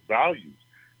middle-class values.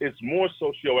 It's more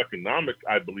socioeconomic,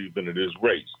 I believe, than it is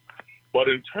race. But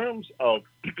in terms of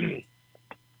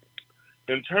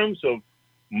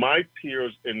my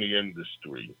peers in the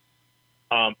industry,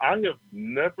 I have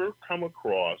never come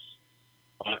across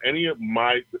any of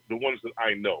the ones that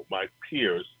I know, my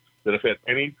peers, that have had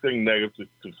anything negative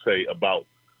to say about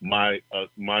my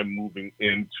moving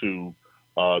into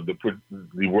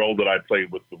the role that I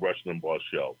played with the Rush Limbaugh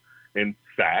show. In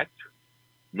fact,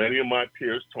 many of my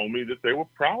peers told me that they were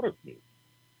proud of me,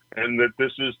 and that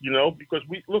this is, because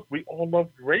we all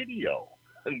loved radio,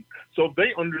 and so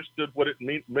they understood what it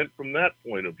meant from that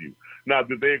point of view. Now,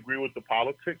 did they agree with the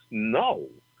politics? No,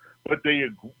 but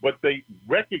they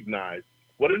recognized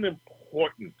what an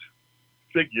important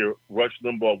figure Rush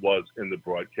Limbaugh was in the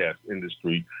broadcast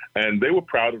industry, and they were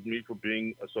proud of me for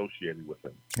being associated with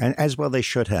him. And as well they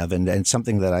should have, and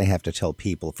something that I have to tell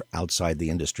people outside the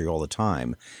industry all the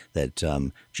time, that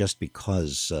just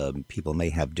because people may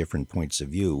have different points of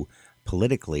view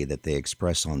politically that they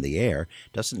express on the air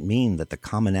doesn't mean that the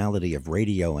commonality of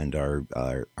radio and our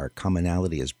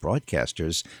commonality as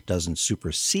broadcasters doesn't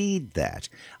supersede that.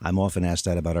 I'm often asked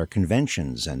that about our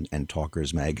conventions and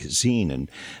Talkers Magazine,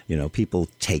 and people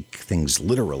take things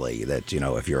literally, that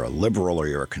if you're a liberal or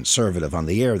you're a conservative on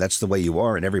the air, that's the way you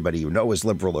are, and everybody you know is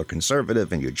liberal or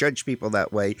conservative, and you judge people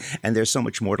that way. And there's so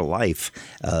much more to life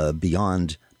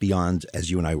beyond,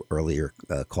 as you and I earlier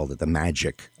called it, the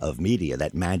magic of media.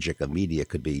 That magic of media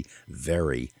could be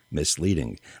very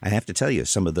misleading. I have to tell you,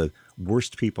 some of the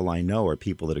worst people I know are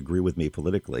people that agree with me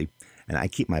politically, and I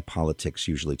keep my politics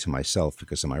usually to myself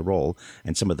because of my role.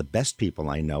 And some of the best people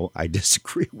I know I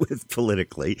disagree with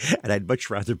politically, and I'd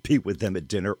much rather be with them at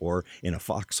dinner or in a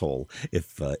foxhole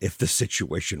if the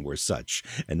situation were such.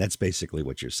 And that's basically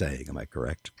what you're saying. Am I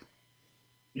correct?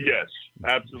 Yes,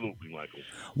 absolutely, Michael.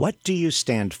 What do you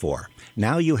stand for?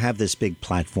 Now you have this big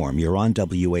platform. You're on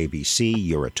WABC.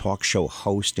 You're a talk show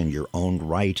host in your own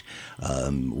right.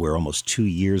 We're almost 2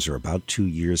 years or about 2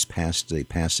 years past the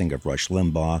passing of Rush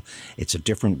Limbaugh. It's a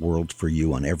different world for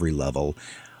you on every level.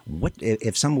 What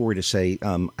if someone were to say,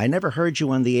 I never heard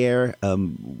you on the air.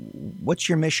 What's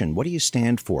your mission? What do you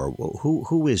stand for?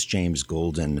 Who is James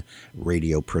Golden,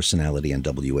 radio personality on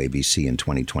WABC in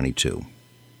 2022?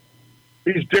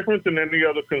 He's different than any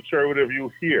other conservative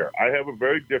you hear. I have a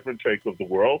very different take of the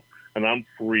world, and I'm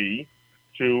free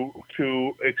to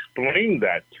explain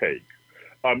that take.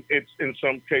 It's in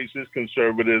some cases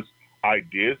conservative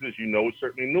ideas, as you know, is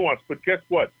certainly nuanced. But guess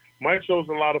what? My show's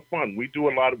a lot of fun. We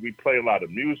play a lot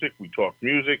of music. We talk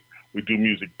music. We do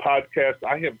music podcasts.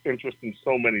 I have interest in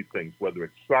so many things, whether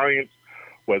it's science,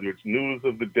 whether it's news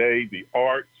of the day, the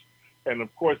arts, and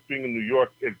of course, being in New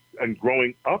York and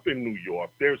growing up in New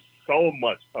York, there's so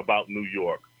much about New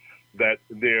York that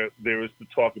there is to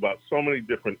talk about, so many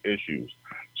different issues.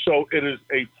 So it is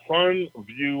a fun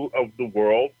view of the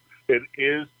world.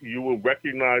 You will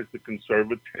recognize the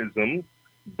conservatism,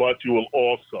 but you will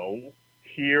also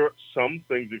hear some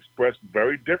things expressed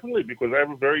very differently because I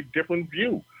have a very different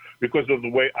view because of the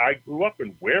way I grew up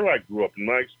and where I grew up and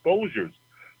my exposures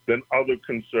than other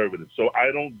conservatives. So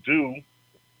I don't do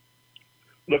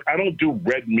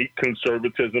red meat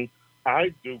conservatism.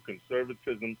 I do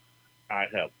conservatism. I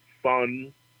have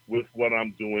fun with what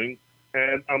I'm doing,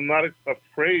 and I'm not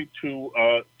afraid to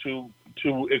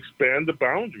expand the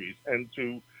boundaries and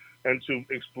to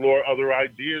explore other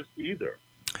ideas either.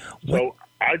 So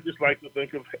I just like to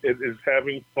think of it as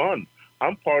having fun.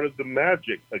 I'm part of the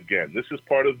magic again. This is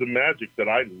part of the magic that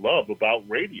I love about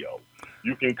radio.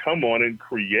 You can come on and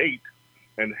create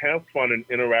and have fun and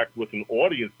interact with an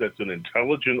audience that's an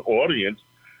intelligent audience,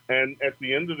 and at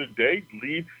the end of the day,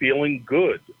 leave feeling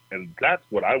good. And that's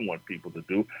what I want people to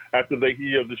do. After they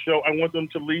hear the show, I want them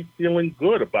to leave feeling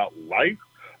good about life,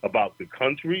 about the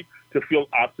country, to feel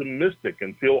optimistic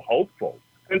and feel hopeful,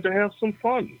 and to have some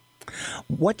fun.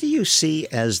 What do you see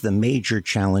as the major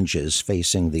challenges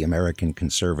facing the American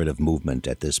conservative movement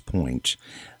at this point,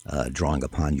 drawing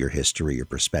upon your history, your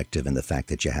perspective, and the fact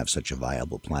that you have such a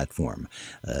viable platform?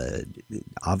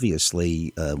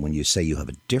 Obviously, when you say you have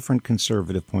a different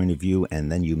conservative point of view,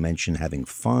 and then you mention having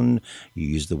fun, you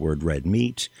use the word red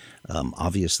meat.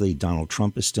 Obviously, Donald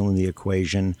Trump is still in the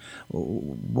equation.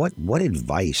 What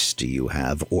advice do you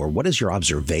have, or what is your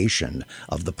observation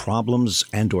of the problems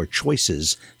and or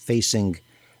choices facing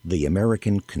the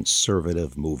American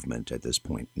conservative movement at this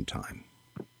point in time?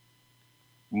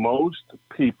 Most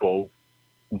people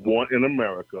in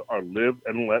America are live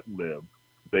and let live.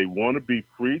 They want to be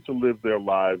free to live their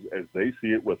lives as they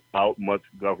see it without much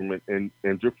government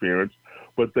interference,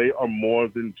 but they are more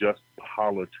than just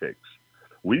politics.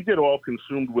 We get all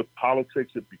consumed with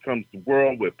politics. It becomes the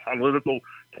world. We're political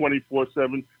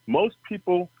 24/7. Most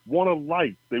people want a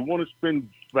life. They want to spend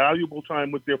valuable time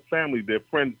with their family, their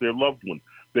friends, their loved ones.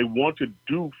 They want to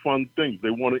do fun things. They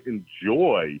want to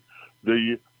enjoy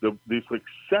the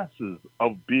successes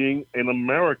of being an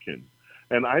American.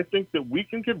 And I think that we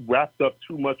can get wrapped up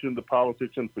too much into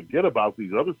politics and forget about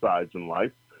these other sides in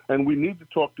life. And we need to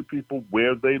talk to people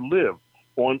where they live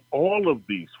on all of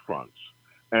these fronts.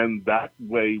 And that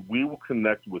way we will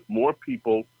connect with more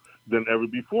people than ever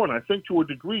before. And I think to a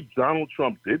degree, Donald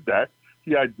Trump did that.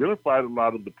 He identified a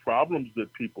lot of the problems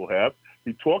that people have.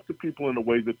 He talked to people in a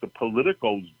way that the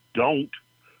politicos don't,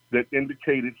 that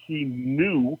indicated he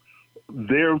knew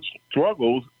their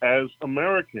struggles as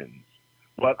Americans.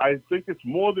 But I think it's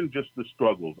more than just the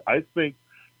struggles. I think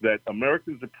that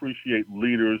Americans appreciate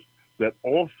leaders that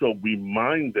also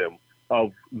remind them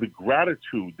of the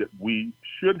gratitude that we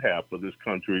should have for this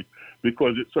country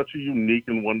because it's such a unique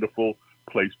and wonderful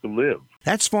place to live.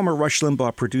 That's former Rush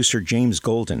Limbaugh producer James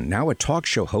Golden, now a talk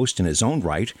show host in his own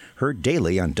right, heard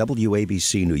daily on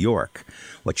WABC New York.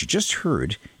 What you just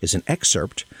heard is an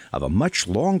excerpt of a much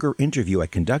longer interview I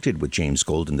conducted with James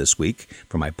Golden this week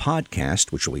for my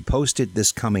podcast, which will be posted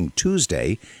this coming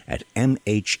Tuesday at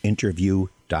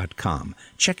mhinterview.com.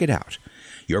 Check it out.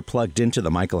 You're plugged into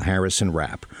the Michael Harrison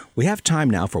Wrap. We have time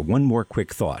now for one more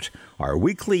quick thought, our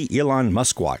weekly Elon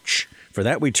Musk Watch. For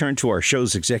that, we turn to our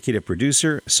show's executive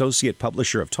producer, associate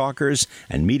publisher of Talkers,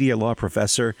 and media law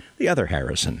professor, the other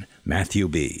Harrison, Matthew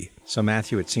B. So,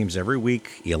 Matthew, it seems every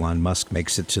week Elon Musk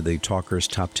makes it to the Talkers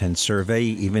Top 10 survey.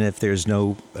 Even if there's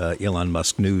no Elon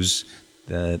Musk news,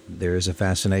 there is a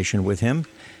fascination with him,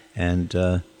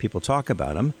 and people talk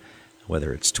about him,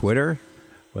 whether it's Twitter,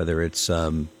 whether it's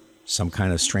some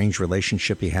kind of strange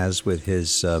relationship he has with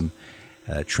his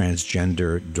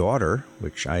transgender daughter,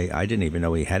 which I didn't even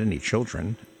know he had any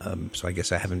children, so I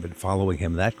guess I haven't been following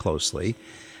him that closely,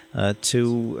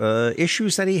 to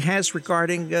issues that he has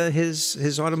regarding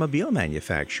his automobile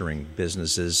manufacturing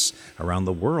businesses around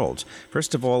the world.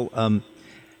 First of all,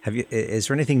 is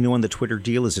there anything new on the Twitter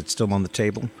deal? Is it still on the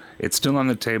table? It's still on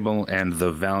the table, and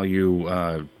the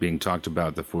value being talked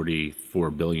about, the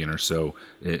 $44 billion or so,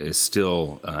 is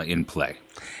still in play.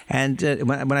 And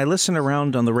when I listen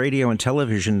around on the radio and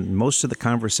television, most of the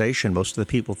conversation, most of the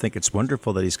people think it's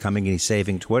wonderful that he's coming and he's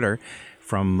saving Twitter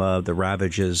from the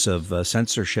ravages of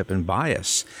censorship and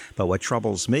bias. But what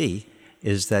troubles me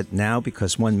is that now,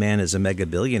 because one man is a mega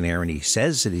billionaire and he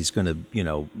says that he's going to,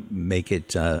 make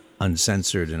it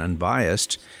uncensored and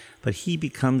unbiased, but he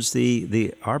becomes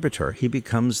the arbiter. He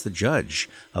becomes the judge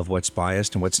of what's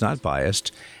biased and what's not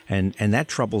biased. And that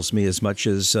troubles me as much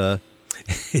as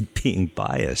it being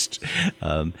biased.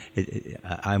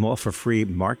 I'm all for free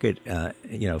market,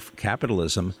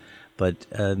 capitalism, but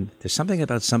there's something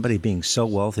about somebody being so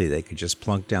wealthy they could just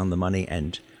plunk down the money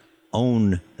and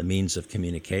own the means of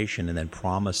communication and then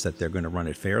promise that they're going to run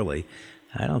it fairly,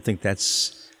 I don't think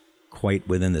that's quite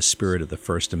within the spirit of the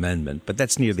First Amendment. But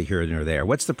that's neither here nor there.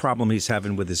 What's the problem he's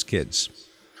having with his kids?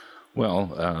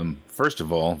 Well, first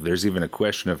of all, there's even a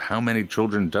question of how many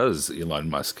children does Elon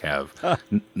Musk have?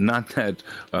 Not that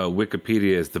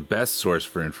Wikipedia is the best source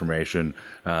for information,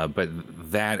 but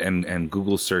that and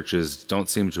Google searches don't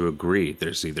seem to agree.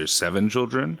 There's either 7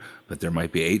 children, but there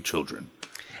might be 8 children.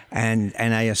 And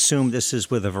I assume this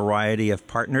is with a variety of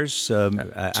partners?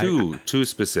 Two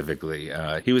specifically.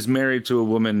 He was married to a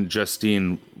woman,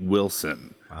 Justine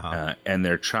Wilson. And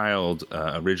their child,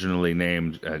 originally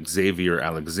named Xavier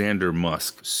Alexander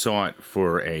Musk, sought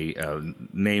for a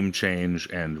name change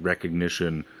and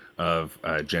recognition of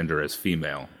gender as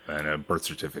female and a birth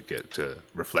certificate to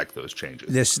reflect those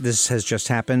changes. This has just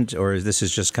happened, or this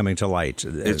is just coming to light?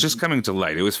 It's just coming to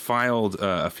light. It was filed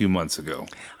a few months ago.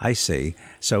 I see.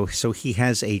 So he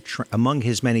has among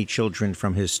his many children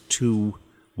from his 2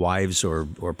 wives or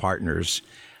partners,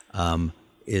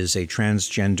 is a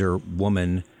transgender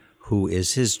woman who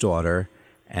is his daughter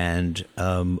and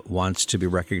wants to be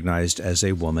recognized as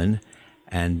a woman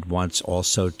and wants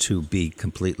also to be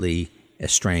completely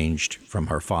estranged from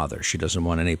her father. She doesn't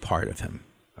want any part of him.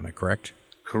 Am I correct?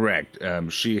 Correct.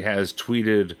 She has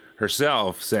tweeted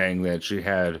herself saying that she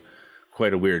had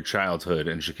quite a weird childhood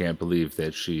and she can't believe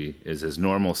that she is as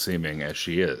normal seeming as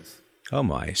she is. Oh,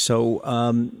 my.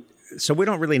 So we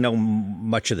don't really know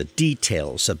much of the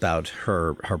details about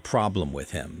her problem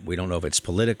with him. We don't know if it's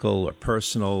political or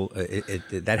personal.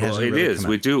 That hasn't really is.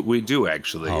 come out. We do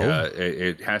actually. Oh?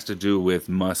 It has to do with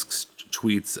Musk's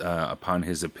tweets upon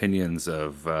his opinions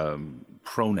of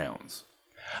pronouns.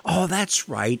 Oh, that's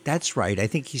right. I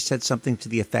think he said something to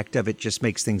the effect of it just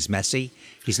makes things messy.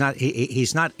 He's not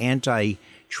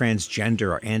anti-transgender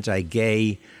or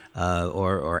anti-gay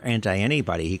or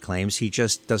anti-anybody, he claims. He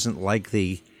just doesn't like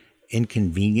the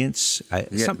inconvenience.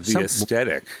 The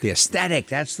aesthetic. The aesthetic,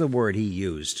 that's the word he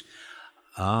used.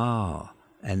 Oh,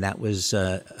 and that was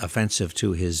offensive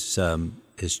to his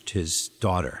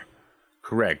daughter.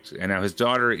 Correct. And now his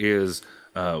daughter is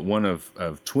one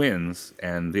of twins,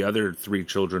 and the other 3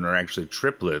 children are actually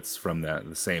triplets from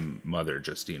the same mother,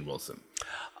 Justine Wilson.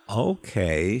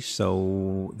 Okay,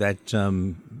 so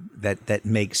that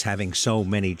makes having so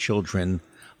many children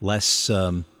less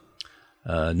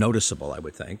noticeable, I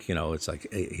would think. You know, it's like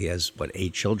he has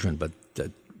 8 children, but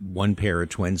 1 pair of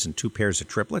twins and 2 pairs of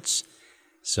triplets.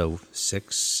 So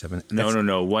 6, 7.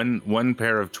 No. One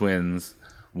pair of twins,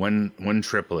 one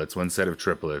triplets, one set of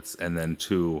triplets, and then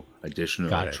 2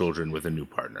 additional children with a new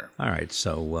partner. All right,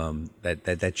 so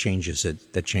that changes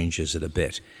it. That changes it a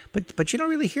bit. But you don't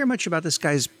really hear much about this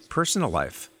guy's personal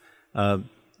life. As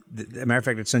a matter of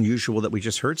fact, it's unusual that we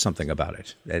just heard something about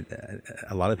it.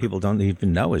 A lot of people don't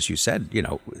even know, as you said,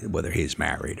 whether he's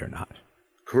married or not.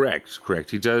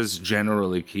 Correct. He does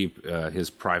generally keep his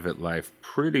private life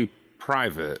pretty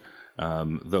private,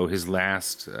 though his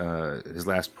last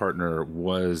partner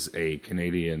was a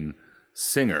Canadian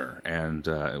singer and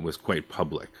it was quite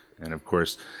public. And of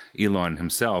course, Elon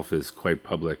himself is quite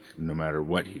public no matter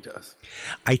what he does.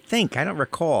 I don't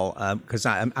recall, because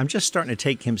I'm just starting to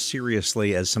take him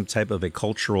seriously as some type of a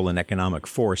cultural and economic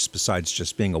force besides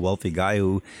just being a wealthy guy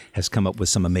who has come up with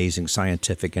some amazing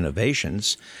scientific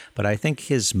innovations. But I think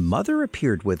his mother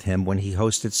appeared with him when he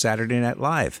hosted Saturday Night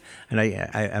Live. And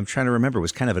I'm trying to remember, it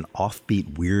was kind of an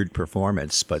offbeat, weird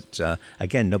performance. But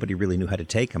again, nobody really knew how to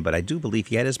take him. But I do believe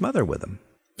he had his mother with him.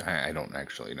 I don't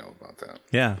actually know about that.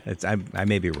 Yeah, I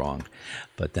may be wrong.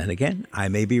 But then again, I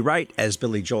may be right, as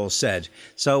Billy Joel said.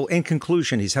 So in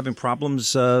conclusion, he's having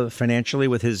problems financially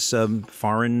with his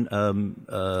foreign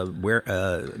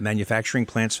manufacturing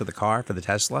plants for the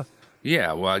Tesla?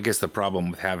 Yeah, well, I guess the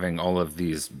problem with having all of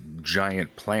these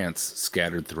giant plants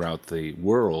scattered throughout the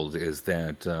world is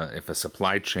that if a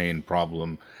supply chain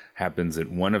problem happens at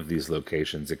one of these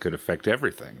locations, it could affect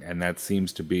everything. And that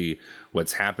seems to be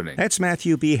what's happening. That's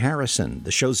Matthew B. Harrison, the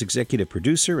show's executive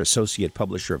producer, associate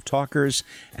publisher of Talkers,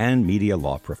 and media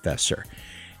law professor.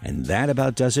 And that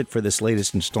about does it for this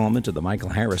latest installment of the Michael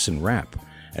Harrison Wrap,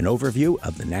 an overview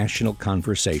of the national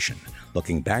conversation,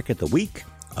 looking back at the week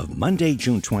of Monday,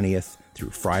 June 20th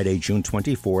through Friday, June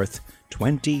 24th,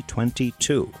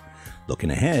 2022.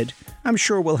 Looking ahead, I'm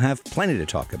sure we'll have plenty to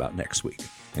talk about next week,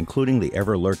 including the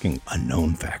ever-lurking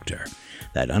unknown factor,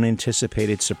 that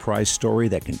unanticipated surprise story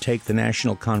that can take the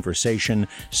national conversation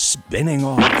spinning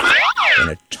off in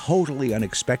a totally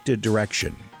unexpected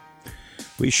direction.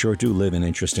 We sure do live in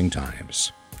interesting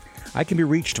times. I can be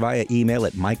reached via email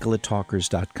at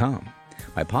michael@talkers.com.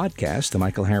 My podcast, The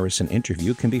Michael Harrison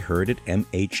Interview, can be heard at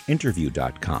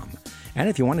mhinterview.com. And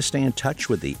if you want to stay in touch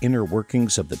with the inner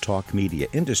workings of the talk media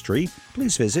industry,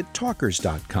 please visit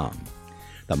talkers.com.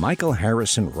 The Michael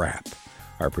Harrison Wrap.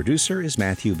 Our producer is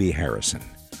Matthew B. Harrison.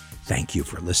 Thank you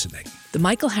for listening. The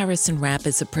Michael Harrison Wrap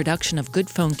is a production of Good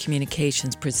Phone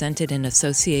Communications presented in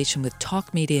association with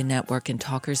Talk Media Network and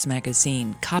Talkers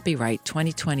Magazine. Copyright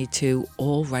 2022,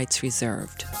 all rights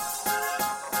reserved.